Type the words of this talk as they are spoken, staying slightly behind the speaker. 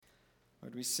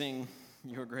Lord, we sing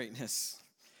your greatness,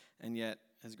 and yet,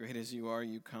 as great as you are,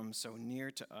 you come so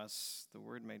near to us, the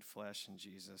Word made flesh in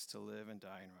Jesus, to live and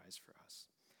die and rise for us.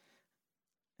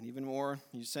 And even more,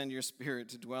 you send your Spirit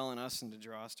to dwell in us and to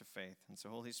draw us to faith. And so,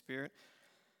 Holy Spirit,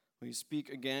 will you speak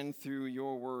again through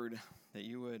your word, that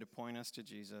you would point us to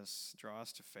Jesus, draw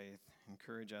us to faith,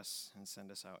 encourage us, and send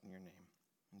us out in your name.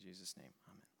 In Jesus' name,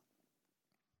 amen.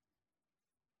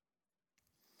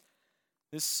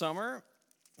 This summer,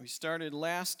 we started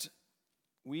last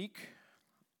week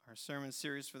our sermon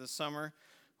series for the summer,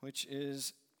 which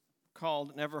is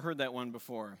called Never Heard That One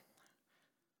Before.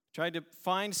 Tried to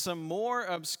find some more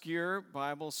obscure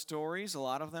Bible stories, a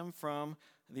lot of them from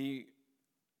we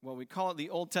call it the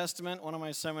Old Testament. One of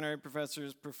my seminary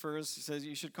professors he says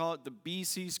you should call it the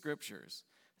BC Scriptures.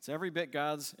 It's every bit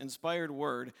God's inspired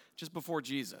word just before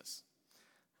Jesus.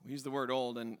 We use the word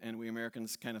old, and we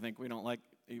Americans kind of think we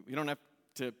don't have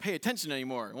to pay attention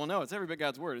anymore. Well, no, it's every bit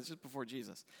God's word. It's just before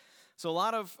Jesus. So a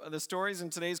lot of the stories in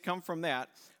today's come from that.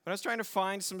 But I was trying to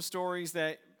find some stories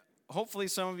that hopefully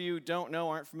some of you don't know,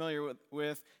 aren't familiar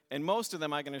with, and most of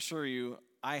them I can assure you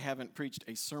I haven't preached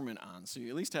a sermon on. So you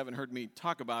at least haven't heard me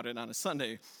talk about it on a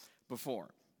Sunday before.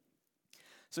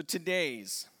 So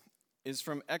today's is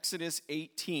from Exodus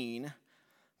 18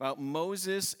 about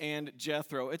Moses and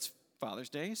Jethro. It's Father's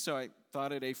Day, so I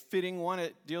thought it a fitting one.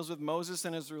 It deals with Moses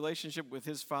and his relationship with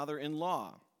his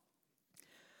father-in-law.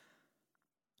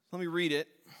 Let me read it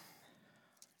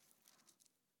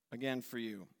again for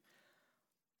you.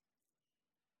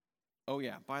 Oh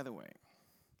yeah, by the way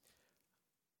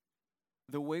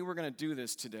we're going to do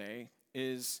this today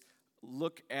is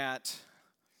look at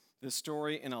the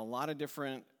story in a lot of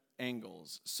different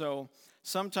angles. So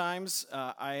sometimes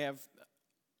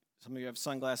some of you have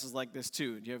sunglasses like this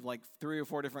too. You have like 3 or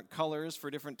 4 different colors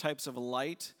for different types of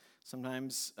light.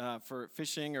 Sometimes for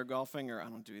fishing or golfing, or I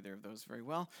don't do either of those very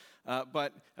well.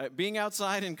 But being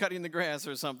outside and cutting the grass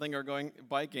or something, or going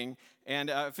biking. And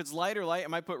if it's lighter light, I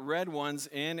might put red ones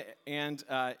in, and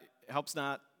it helps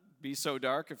not be so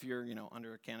dark if you're,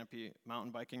 under a canopy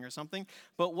mountain biking or something.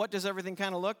 But what does everything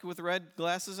kind of look with red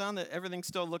glasses on? That everything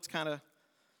still looks kind of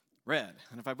red.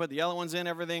 And if I put the yellow ones in,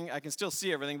 I can still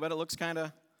see everything, but it looks kind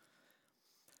of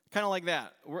like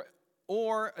that.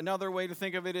 Or another way to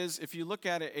think of it is if you look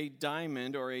at a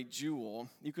diamond or a jewel,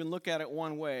 you can look at it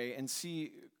one way and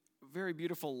see very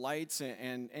beautiful lights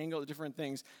and angle, different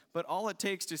things. But all it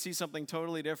takes to see something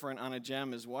totally different on a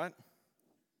gem is what?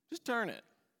 Just turn it.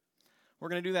 We're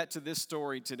going to do that to this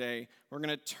story today. We're going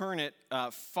to turn it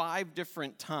 5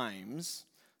 different times.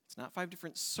 It's not 5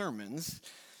 different sermons.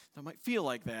 That might feel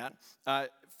like that.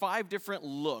 5 different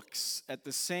looks at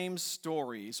the same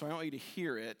story. So I want you to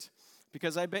hear it,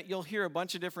 because I bet you'll hear a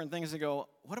bunch of different things and go,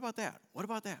 what about that? What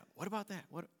about that? What about that?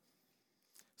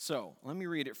 So let me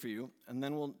read it for you, and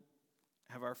then we'll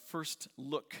have our first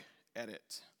look at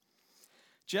it.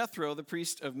 Jethro, the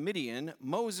priest of Midian,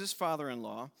 Moses'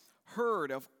 father-in-law,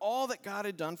 heard of all that God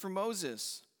had done for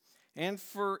Moses and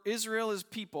for Israel his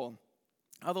people,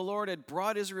 how the Lord had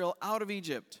brought Israel out of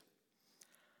Egypt.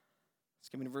 Let's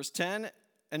come into verse 10.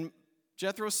 And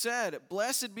Jethro said,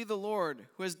 "Blessed be the Lord,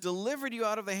 who has delivered you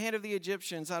out of the hand of the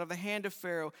Egyptians, out of the hand of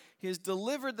Pharaoh. He has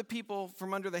delivered the people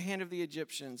from under the hand of the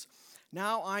Egyptians.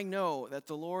 Now I know that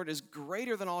the Lord is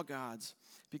greater than all gods,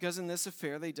 because in this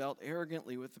affair they dealt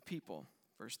arrogantly with the people."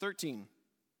 Verse 13.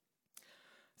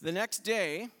 The next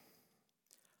day,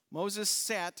 Moses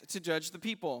sat to judge the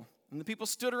people, and the people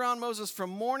stood around Moses from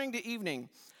morning to evening.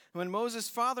 When Moses'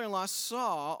 father-in-law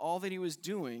saw all that he was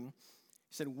doing,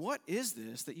 he said, "What is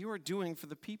this that you are doing for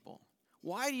the people?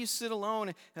 Why do you sit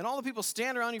alone, and all the people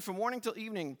stand around you from morning till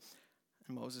evening?"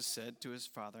 And Moses said to his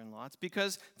father-in-law, "It's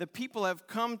because the people have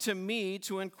come to me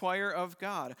to inquire of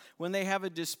God. When they have a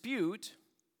dispute,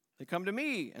 they come to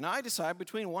me, and I decide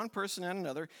between one person and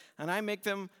another, and I make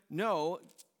them know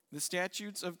the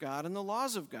statutes of God and the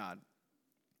laws of God."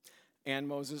 And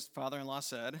Moses' father-in-law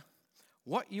said,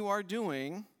 "What you are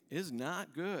doing is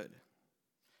not good.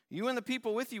 You and the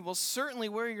people with you will certainly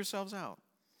wear yourselves out,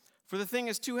 for the thing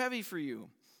is too heavy for you.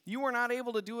 You are not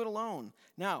able to do it alone.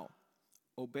 Now,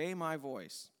 obey my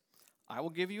voice. I will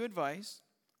give you advice,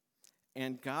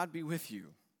 and God be with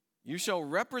you. You shall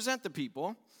represent the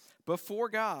people before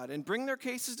God and bring their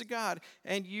cases to God,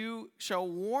 and you shall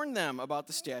warn them about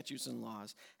the statutes and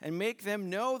laws and make them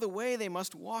know the way they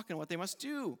must walk and what they must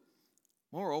do.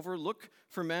 Moreover, look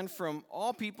for men from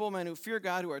all people, men who fear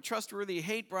God, who are trustworthy,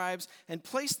 hate bribes, and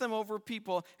place them over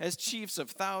people as chiefs of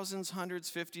thousands, hundreds,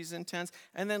 fifties, and tens,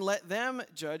 and then let them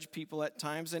judge people at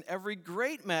times. And every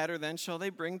great matter then shall they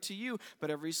bring to you,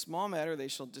 but every small matter they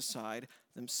shall decide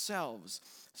themselves.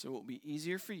 So it will be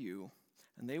easier for you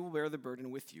and they will bear the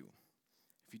burden with you.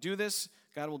 If you do this,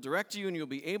 God will direct you, and you'll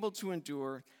be able to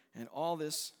endure, and all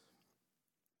this,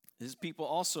 his people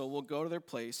also will go to their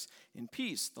place in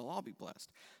peace. They'll all be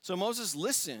blessed. So Moses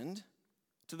listened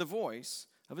to the voice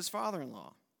of his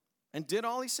father-in-law and did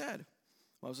all he said.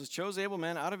 Moses chose able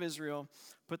men out of Israel,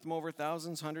 put them over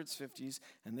thousands, hundreds, fifties,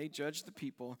 and they judged the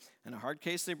people. And a hard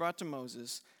case they brought to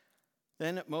Moses.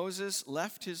 Then Moses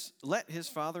let his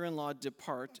father-in-law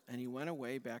depart, and he went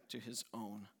away back to his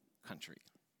own country.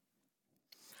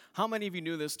 How many of you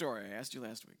knew this story? I asked you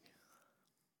last week.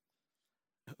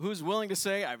 Who's willing to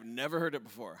say, I've never heard it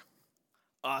before?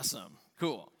 Awesome.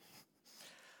 Cool.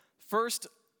 First,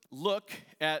 look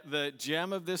at the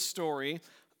gem of this story,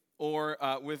 or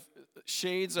with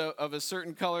shades of a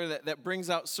certain color that brings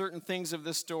out certain things of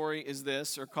this story is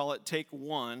this, or call it take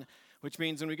one, which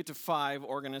means when we get to 5,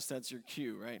 organist, that's your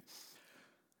cue, right?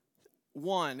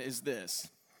 1 is this.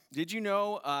 Did you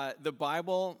know the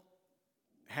Bible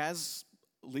has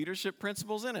leadership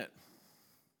principles in it?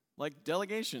 Like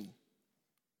delegation.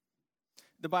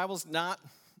 The Bible's not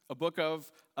a book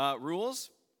of rules,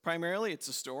 primarily. It's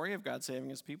a story of God saving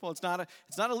his people. It's not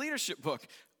a leadership book.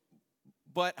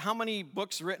 But how many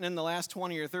books written in the last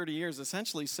 20 or 30 years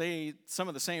essentially say some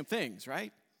of the same things,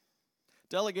 right?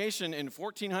 Delegation in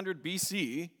 1400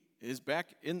 BC is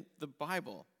back in the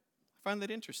Bible. I find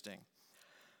that interesting.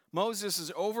 Moses is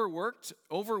overworked,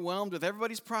 overwhelmed with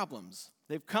everybody's problems.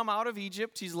 They've come out of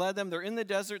Egypt. He's led them. They're in the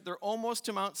desert. They're almost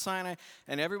to Mount Sinai,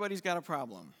 and everybody's got a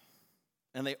problem.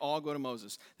 And they all go to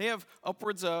Moses. They have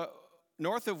upwards of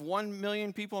north of 1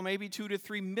 million people, maybe 2 to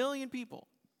 3 million people,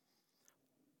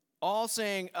 all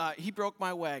saying, he broke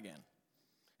my wagon.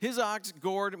 His ox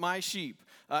gored my sheep.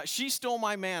 She stole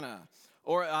my manna.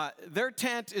 Or their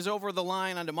tent is over the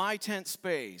line onto my tent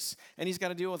space. And he's got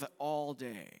to deal with it all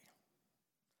day.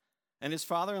 And his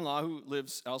father-in-law, who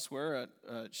lives elsewhere,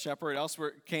 a shepherd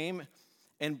elsewhere, came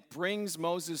and brings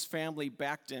Moses' family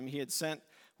back to him. He had sent,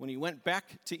 when he went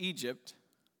back to Egypt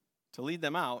to lead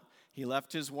them out, he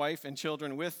left his wife and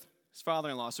children with his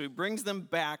father-in-law. So he brings them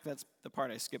back. That's the part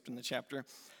I skipped in the chapter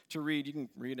to read. You can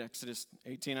read Exodus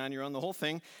 18 on your own, the whole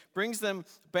thing. Brings them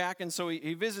back, and so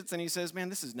he visits, and he says, man,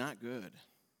 this is not good.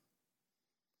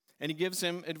 And he gives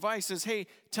him advice, says, hey,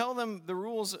 tell them the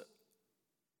rules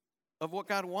of what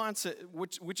God wants,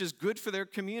 which is good for their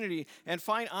community, and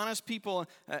find honest people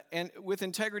and with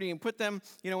integrity and put them,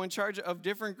 in charge of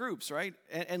different groups, right?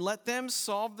 And let them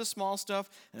solve the small stuff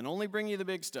and only bring you the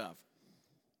big stuff.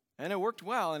 And it worked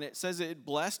well, and it says it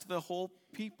blessed the whole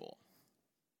people.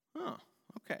 Huh,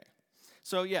 okay.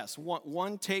 So yes,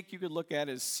 one take you could look at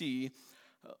is C,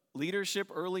 leadership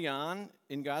early on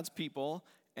in God's people,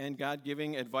 and God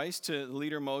giving advice to the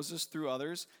leader Moses through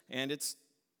others, and it's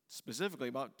specifically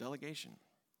about delegation.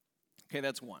 Okay,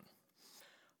 that's 1.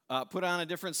 Put on a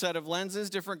different set of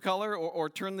lenses, different color, or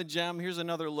turn the gem. Here's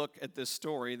another look at this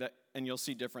story, and you'll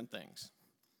see different things.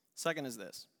 Second is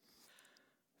this.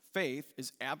 Faith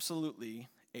is absolutely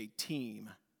a team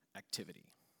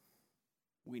activity.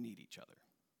 We need each other.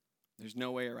 There's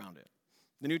no way around it.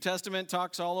 The New Testament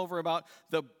talks all over about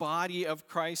the body of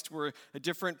Christ. We're a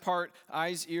different part,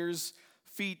 eyes, ears,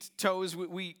 feet, toes.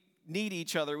 We need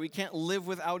each other. We can't live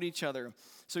without each other.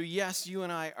 So yes, you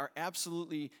and I are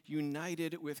absolutely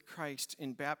united with Christ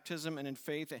in baptism and in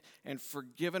faith and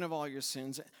forgiven of all your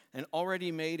sins and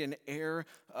already made an heir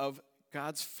of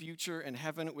God's future in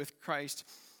heaven with Christ.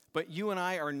 But you and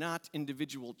I are not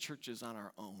individual churches on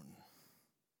our own.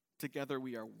 Together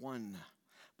we are one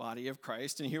body of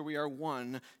Christ, and here we are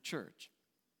one church.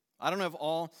 I don't have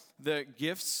all the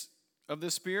gifts of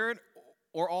the Spirit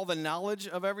or all the knowledge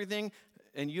of everything,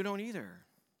 and you don't either.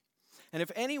 And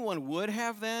if anyone would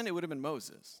have then, it would have been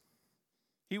Moses.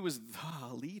 He was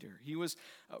the leader. He was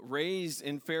raised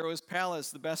in Pharaoh's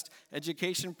palace, the best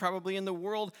education probably in the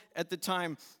world at the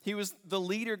time. He was the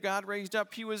leader God raised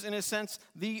up. He was, in a sense,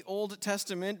 the Old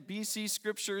Testament, BC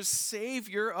Scripture's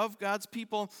savior of God's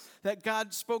people that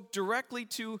God spoke directly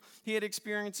to. He had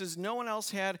experiences no one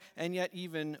else had, and yet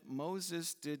even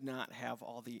Moses did not have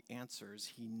all the answers.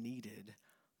 He needed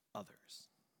others.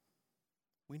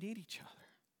 We need each other.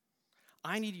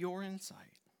 I need your insight.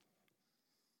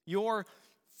 Your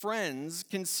friends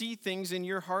can see things in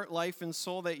your heart, life, and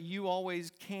soul that you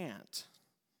always can't.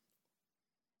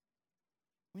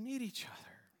 We need each other.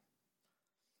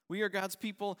 We are God's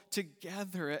people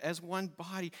together as one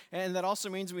body. And that also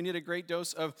means we need a great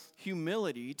dose of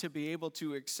humility to be able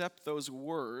to accept those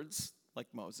words, like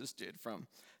Moses did from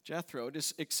Jethro,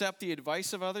 to accept the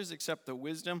advice of others, accept the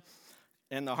wisdom.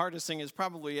 And the hardest thing is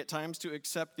probably at times to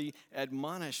accept the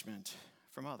admonishment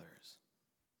from others.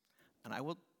 And I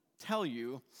will tell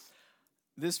you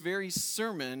this very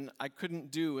sermon I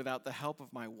couldn't do without the help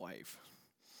of my wife.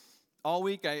 All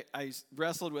week I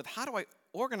wrestled with, how do I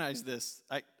organize this?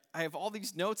 I have all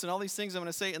these notes and all these things I'm going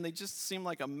to say, and they just seem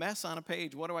like a mess on a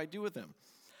page. What do I do with them?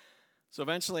 So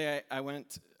eventually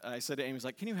I said to Amy,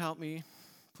 like, can you help me,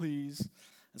 please?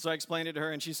 And so I explained it to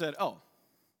her, and she said, oh,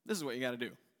 this is what you got to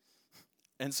do.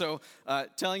 And so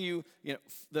telling you,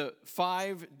 the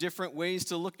 5 different ways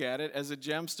to look at it as a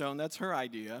gemstone, that's her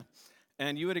idea.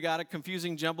 And you would have got a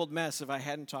confusing, jumbled mess if I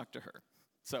hadn't talked to her.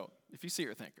 So if you see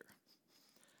her, thank her.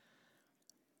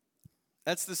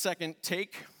 That's the second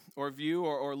take or view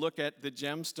or look at the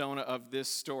gemstone of this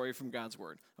story from God's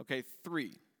Word. Okay,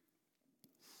 3.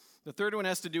 The third one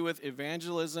has to do with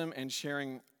evangelism and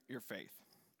sharing your faith.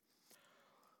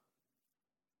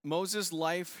 Moses'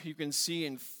 life you can see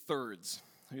in thirds.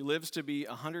 He lives to be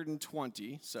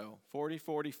 120, so 40,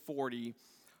 40, 40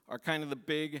 are kind of the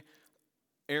big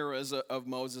eras of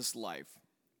Moses' life.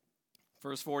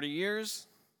 First 40 years,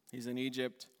 he's in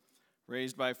Egypt,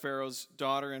 raised by Pharaoh's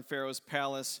daughter in Pharaoh's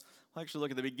palace. We'll actually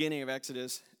look at the beginning of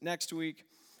Exodus next week.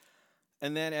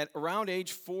 And then at around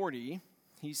age 40,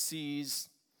 he sees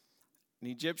an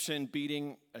Egyptian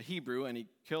beating a Hebrew, and he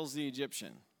kills the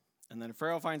Egyptian. And then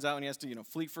Pharaoh finds out, and he has to,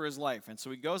 flee for his life. And so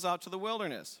he goes out to the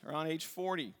wilderness around age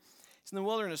 40. He's in the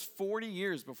wilderness 40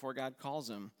 years before God calls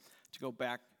him to go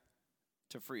back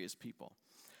to free his people.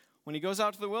 When he goes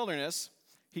out to the wilderness,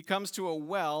 he comes to a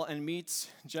well and meets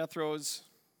Jethro's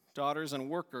daughters and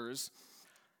workers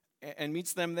and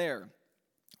meets them there.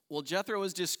 Well, Jethro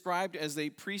is described as a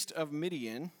priest of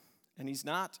Midian, and he's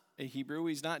not a Hebrew,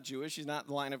 he's not Jewish, he's not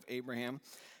the line of Abraham.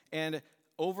 And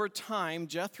over time,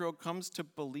 Jethro comes to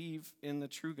believe in the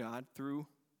true God through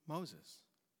Moses.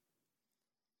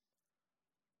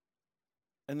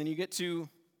 And then you get to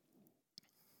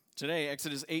today,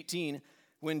 Exodus 18,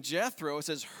 when Jethro, it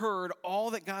says, heard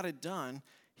all that God had done,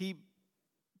 he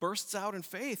bursts out in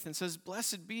faith and says,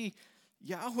 blessed be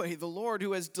Yahweh, the Lord,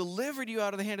 who has delivered you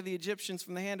out of the hand of the Egyptians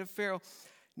from the hand of Pharaoh.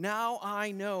 Now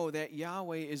I know that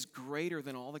Yahweh is greater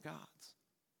than all the gods.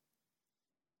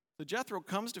 So Jethro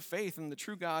comes to faith in the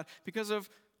true God because of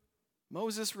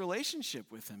Moses'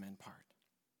 relationship with him in part.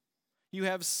 You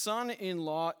have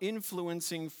son-in-law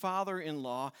influencing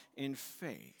father-in-law in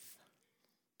faith.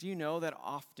 Do you know that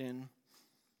often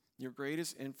your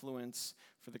greatest influence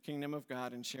for the kingdom of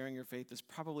God and sharing your faith is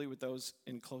probably with those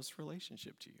in close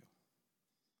relationship to you?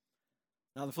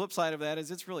 Now, the flip side of that is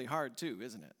it's really hard too,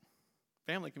 isn't it?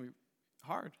 Family can be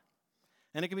hard.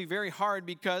 And it can be very hard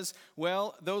because,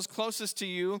 well, those closest to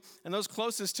you and those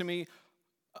closest to me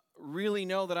really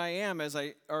know that I am, as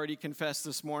I already confessed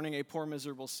this morning, a poor,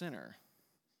 miserable sinner.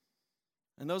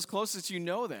 And those closest to you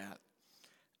know that.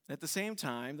 At the same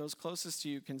time, those closest to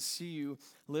you can see you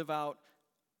live out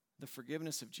the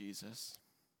forgiveness of Jesus,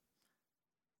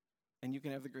 and you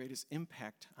can have the greatest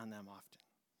impact on them often.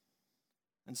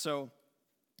 And so,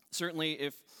 certainly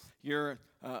if you're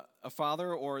a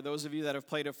father, or those of you that have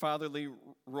played a fatherly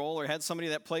role or had somebody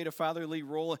that played a fatherly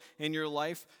role in your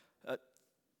life,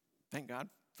 thank God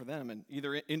for them. And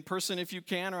either in person if you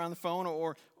can, or on the phone,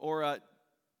 or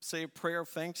say a prayer of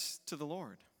thanks to the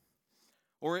Lord.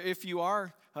 Or if you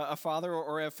are a father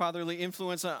or have fatherly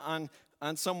influence on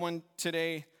someone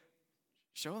today,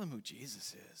 show them who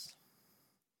Jesus is.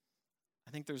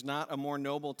 I think there's not a more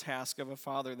noble task of a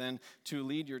father than to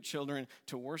lead your children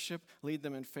to worship, lead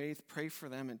them in faith, pray for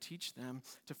them, and teach them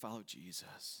to follow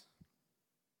Jesus.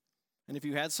 And if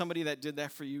you had somebody that did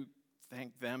that for you,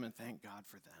 thank them and thank God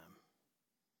for them.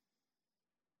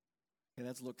 Okay,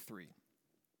 that's look 3.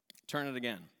 Turn it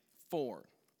again. 4.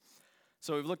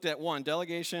 So we've looked at 1,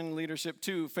 delegation, leadership.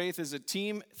 2, faith is a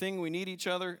team thing. We need each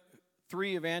other.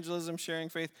 3, evangelism, sharing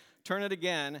faith. Turn it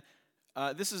again.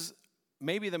 This is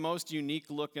maybe the most unique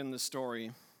look in the story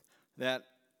that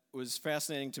was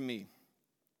fascinating to me.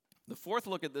 The 4th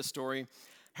look at this story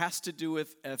has to do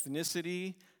with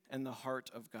ethnicity and the heart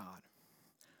of God.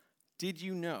 Did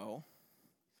you know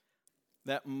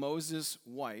that Moses'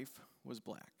 wife was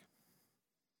black?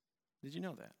 Did you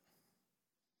know that?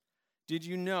 Did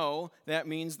you know that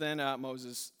means then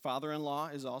Moses' father-in-law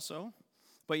is also?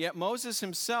 But yet Moses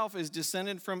himself is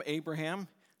descended from Abraham,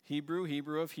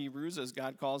 Hebrew of Hebrews, as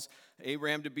God calls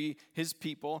Abraham to be his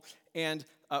people. And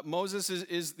Moses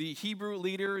is the Hebrew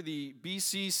leader, the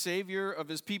BC savior of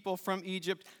his people from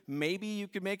Egypt. Maybe you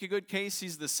could make a good case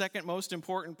he's the second most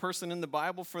important person in the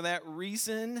Bible for that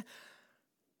reason.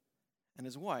 And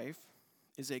his wife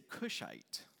is a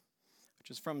Cushite,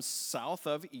 which is from south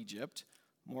of Egypt,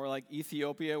 more like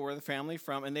Ethiopia, where the family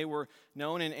from. And they were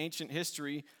known in ancient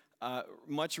history,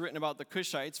 much written about the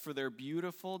Cushites for their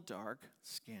beautiful dark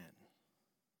skin.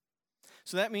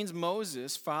 So that means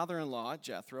Moses' father-in-law,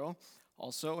 Jethro,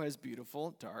 also has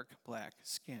beautiful, dark, black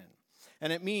skin.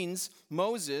 And it means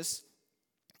Moses,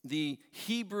 the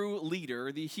Hebrew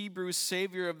leader, the Hebrew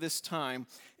savior of this time,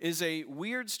 is a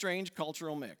weird, strange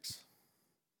cultural mix.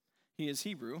 He is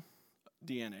Hebrew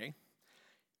DNA,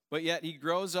 but yet he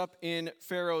grows up in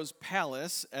Pharaoh's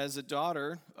palace as a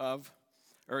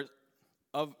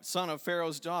son of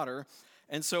Pharaoh's daughter.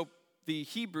 And so the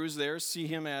Hebrews there see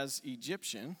him as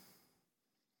Egyptian.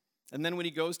 And then when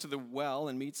he goes to the well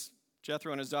and meets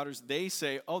Jethro and his daughters, they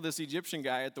say, oh, this Egyptian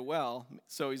guy at the well.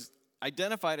 So he's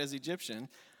identified as Egyptian.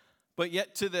 But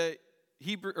yet to the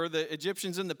Hebrew or the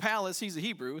Egyptians in the palace, he's a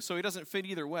Hebrew, so he doesn't fit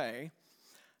either way.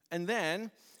 And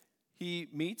then he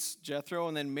meets Jethro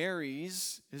and then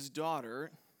marries his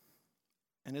daughter,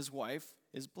 and his wife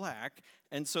is black.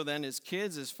 And so then his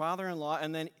kids, his father-in-law,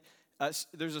 and then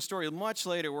there's a story much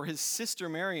later where his sister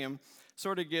Miriam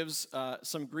sort of gives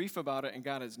some grief about it, and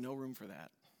God has no room for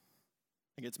that.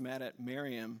 He gets mad at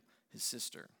Miriam, his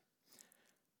sister.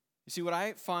 You see, what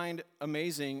I find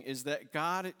amazing is that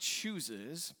God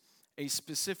chooses a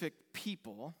specific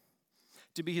people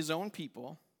to be his own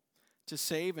people, to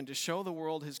save and to show the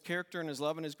world his character and his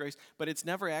love and his grace, but it's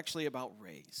never actually about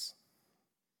race.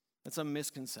 That's a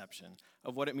misconception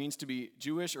of what it means to be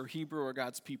Jewish or Hebrew or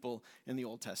God's people in the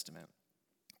Old Testament.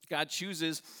 God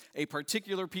chooses a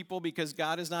particular people because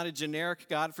God is not a generic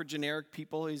God for generic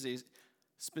people. He's a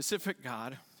specific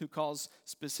God who calls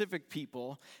specific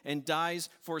people and dies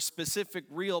for specific,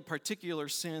 real, particular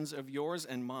sins of yours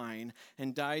and mine,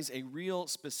 and dies a real,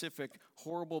 specific,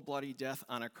 horrible, bloody death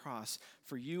on a cross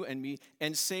for you and me,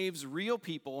 and saves real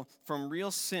people from real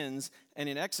sins, and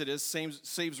in Exodus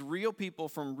saves real people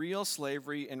from real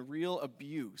slavery and real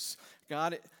abuse.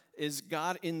 God is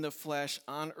God in the flesh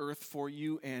on earth for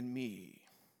you and me.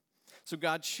 So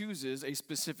God chooses a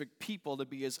specific people to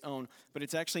be his own, but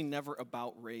it's actually never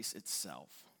about race itself.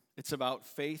 It's about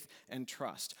faith and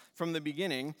trust. From the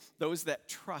beginning, those that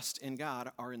trust in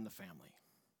God are in the family,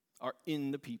 are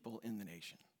in the people, in the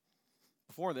nation.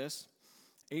 Before this,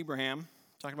 Abraham,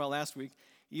 talking about last week,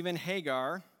 even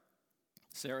Hagar,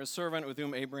 Sarah's servant with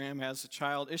whom Abraham has a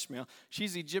child, Ishmael,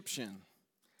 she's Egyptian.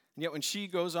 And yet when she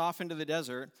goes off into the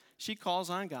desert, she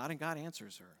calls on God and God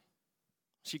answers her.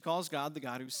 She calls God the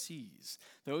God who sees.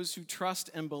 Those who trust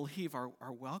and believe are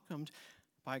welcomed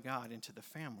by God into the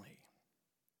family.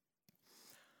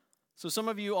 So some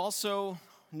of you also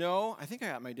know, I think I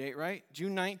got my date right,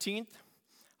 June 19th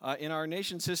in our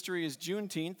nation's history is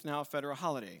Juneteenth, now a federal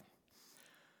holiday.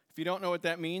 If you don't know what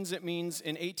that means, it means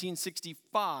in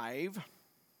 1865,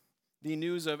 the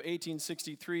news of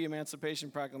 1863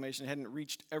 Emancipation Proclamation hadn't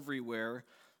reached everywhere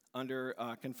under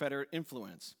Confederate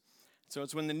influence. So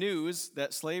it's when the news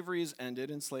that slavery is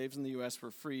ended and slaves in the U.S.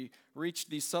 were free reached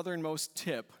the southernmost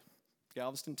tip,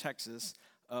 Galveston, Texas,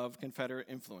 of Confederate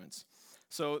influence.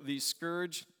 So the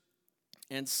scourge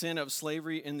and sin of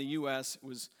slavery in the U.S.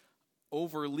 was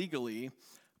over legally,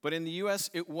 but in the U.S.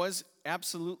 it was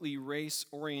absolutely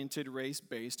race-oriented,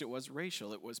 race-based. It was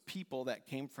racial. It was people that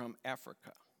came from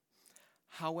Africa.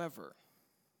 However,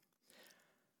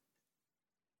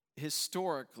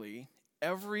 historically,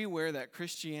 everywhere that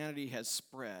Christianity has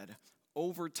spread,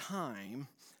 over time,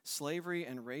 slavery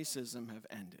and racism have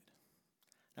ended.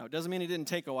 Now, it doesn't mean it didn't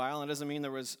take a while, and it doesn't mean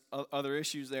there was other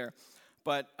issues there,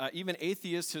 but even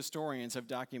atheist historians have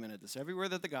documented this. Everywhere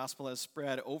that the gospel has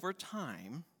spread over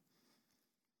time,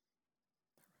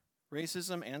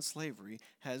 racism and slavery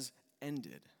has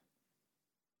ended.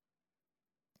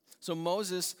 So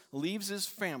Moses leaves his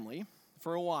family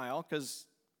for a while because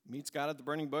meets God at the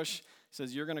burning bush,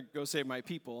 says, you're going to go save my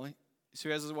people. So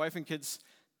he has his wife and kids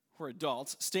who are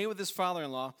adults, stay with his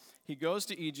father-in-law. He goes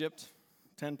to Egypt,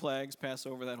 10 plagues,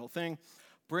 Passover, that whole thing,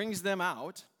 brings them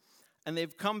out, and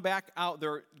they've come back out.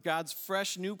 They're God's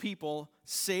fresh new people,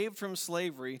 saved from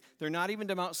slavery. They're not even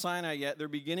to Mount Sinai yet. They're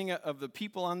beginning of the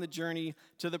people on the journey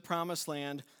to the promised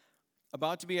land,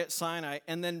 about to be at Sinai,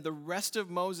 and then the rest of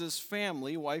Moses'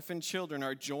 family, wife and children,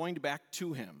 are joined back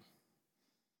to him.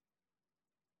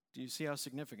 Do you see how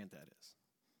significant that is?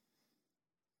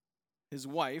 His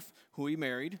wife, who he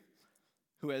married,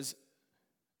 who has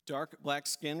dark black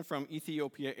skin from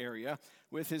Ethiopia area,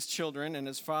 with his children and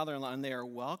his father-in-law, and they are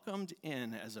welcomed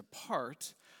in as a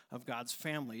part of God's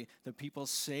family, the people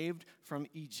saved from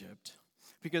Egypt,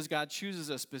 because God chooses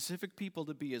a specific people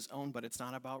to be his own, but it's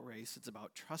not about race, it's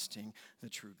about trusting the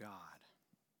true God.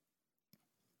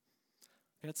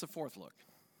 That's the fourth look.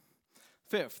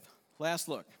 Fifth, last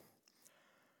look,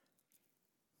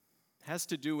 has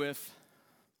to do with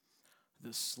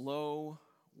the slow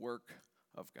work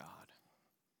of God.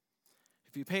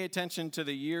 If you pay attention to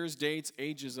the years, dates,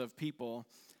 ages of people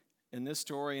in this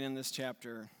story and in this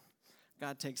chapter,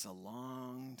 God takes a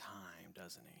long time,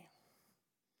 doesn't he?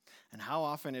 And how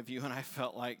often have you and I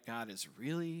felt like God is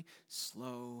really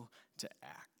slow to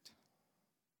act?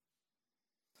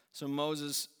 So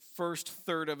Moses' first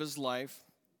third of his life,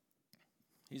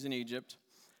 he's in Egypt,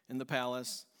 in the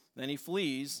palace. Then he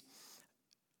flees.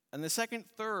 And the second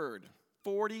third,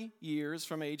 40 years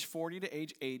from age 40 to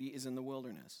age 80, is in the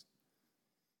wilderness.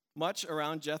 Much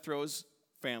around Jethro's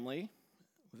family,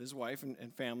 with his wife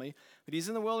and family, but he's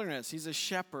in the wilderness. He's a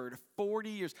shepherd, 40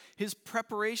 years. His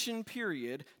preparation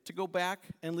period to go back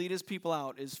and lead his people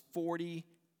out is 40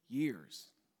 years.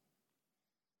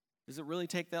 Does it really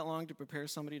take that long to prepare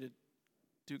somebody to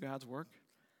do God's work?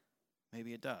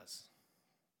 Maybe it does.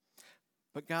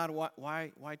 But God,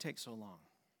 why take so long?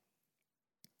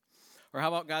 Or how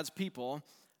about God's people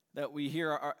that we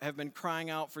hear have been crying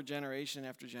out for generation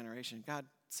after generation? God,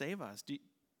 save us.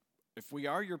 If we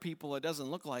are your people, it doesn't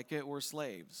look like it. We're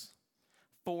slaves.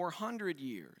 400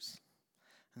 years.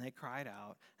 And they cried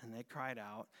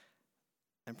out,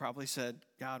 and probably said,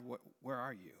 God, where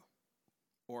are you?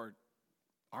 Or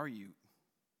are you?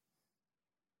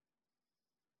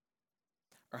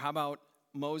 Or how about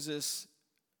Moses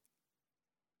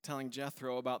telling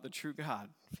Jethro about the true God?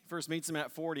 He first meets him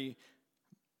at 40,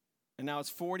 and now it's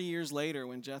 40 years later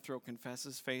when Jethro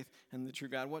confesses faith in the true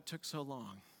God. What took so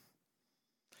long?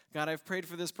 God, I've prayed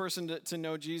for this person to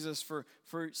know Jesus for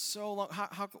so long.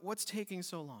 What's taking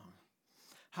so long?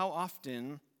 How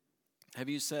often have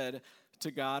you said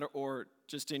to God, or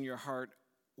just in your heart,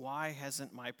 why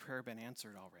hasn't my prayer been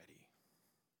answered already?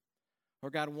 Or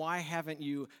God, why haven't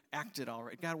you acted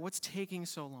already? God, what's taking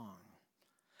so long?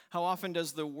 How often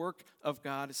does the work of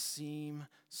God seem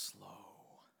slow?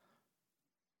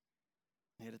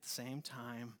 Yet at the same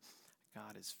time,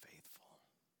 God is faithful.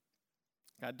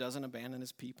 God doesn't abandon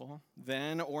his people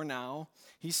then or now.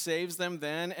 He saves them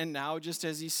then and now, just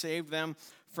as he saved them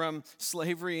from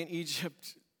slavery in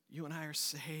Egypt. You and I are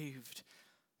saved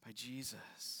by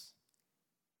Jesus,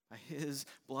 by his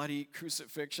bloody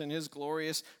crucifixion, his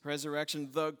glorious resurrection,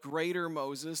 the greater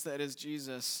Moses, that is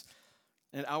Jesus,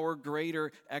 and our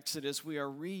greater Exodus. We are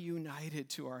reunited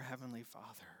to our Heavenly Father.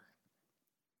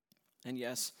 And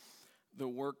yes, the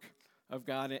work of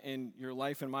God in your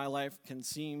life and my life can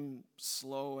seem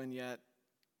slow, and yet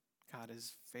God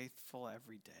is faithful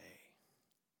every day.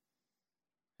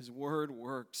 His word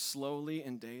works slowly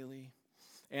and daily.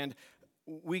 And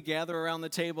we gather around the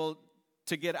table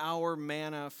to get our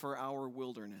manna for our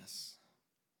wilderness.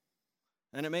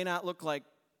 And it may not look like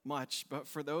much, but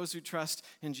for those who trust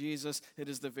in Jesus, it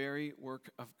is the very work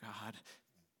of God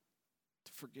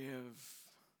to forgive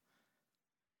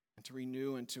and to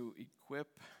renew and to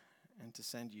equip and to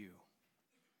send you.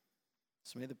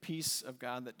 So may the peace of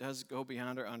God that does go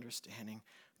beyond our understanding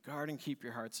guard and keep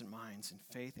your hearts and minds in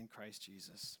faith in Christ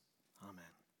Jesus.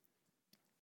 Amen.